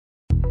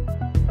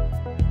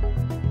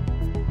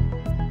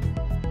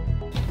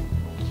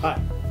Hi,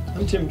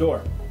 I'm Tim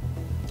Dore.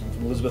 I'm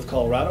from Elizabeth,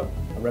 Colorado.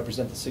 I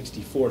represent the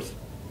 64th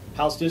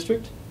House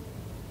District.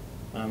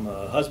 I'm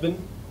a husband,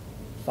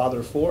 father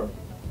of 4,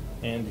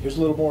 and here's a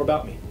little more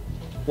about me.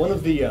 One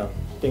of the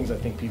things I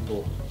think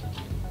people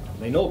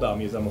they know about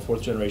me is I'm a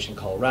 4th generation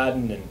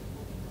Coloradan and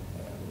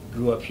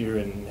grew up here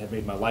and have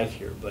made my life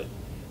here, but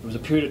there was a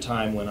period of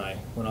time when I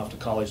went off to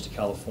college to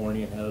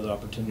California and had other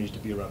opportunities to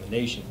be around the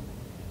nation.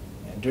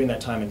 And during that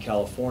time in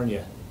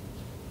California,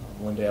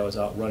 one day I was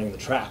out running the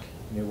track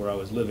near where I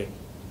was living,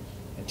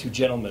 and 2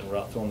 gentlemen were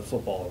out throwing the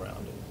football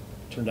around. It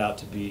turned out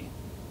to be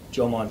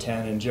Joe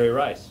Montana and Jerry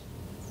Rice.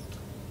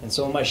 And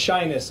so in my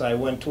shyness, I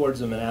went towards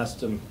them and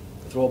asked him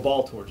to throw a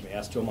ball towards me. I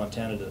asked Joe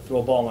Montana to throw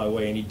a ball my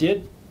way, and he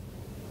did,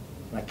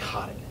 and I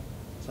caught it.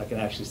 So I can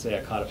actually say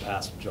I caught a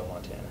pass from Joe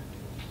Montana.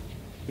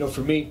 You know,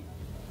 for me,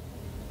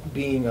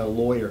 being a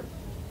lawyer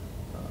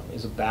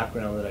is a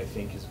background that I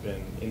think has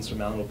been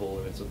insurmountable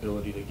in its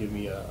ability to give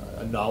me a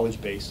knowledge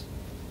base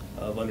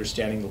of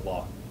understanding the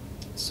law,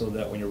 so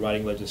that when you're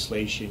writing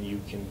legislation,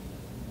 you can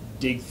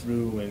dig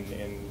through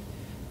and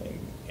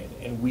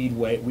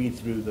weed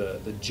through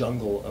the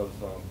jungle of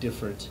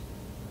different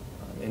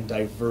and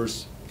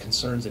diverse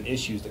concerns and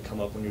issues that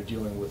come up when you're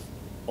dealing with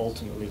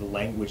ultimately the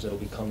language that will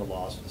become the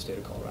laws for the state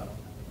of Colorado.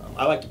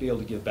 I like to be able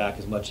to give back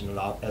as much and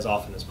as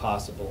often as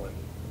possible, and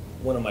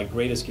one of my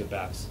greatest give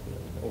backs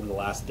over the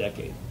last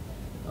decade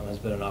has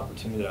been an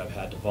opportunity that I've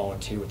had to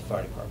volunteer with the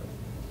fire department.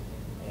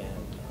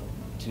 And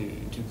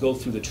to go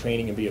through the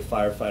training and be a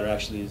firefighter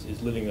actually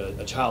is living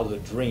a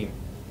childhood dream.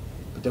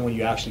 But then when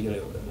you actually get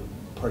to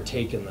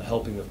partake in the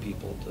helping of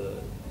people,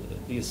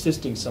 the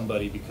assisting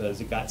somebody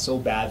because it got so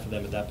bad for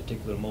them at that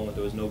particular moment,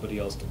 there was nobody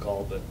else to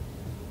call but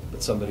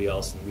somebody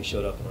else, and we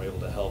showed up and were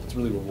able to help. It's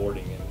really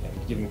rewarding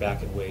and giving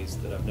back in ways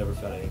that I've never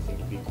found anything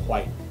to be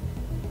quite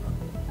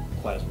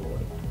as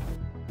rewarding.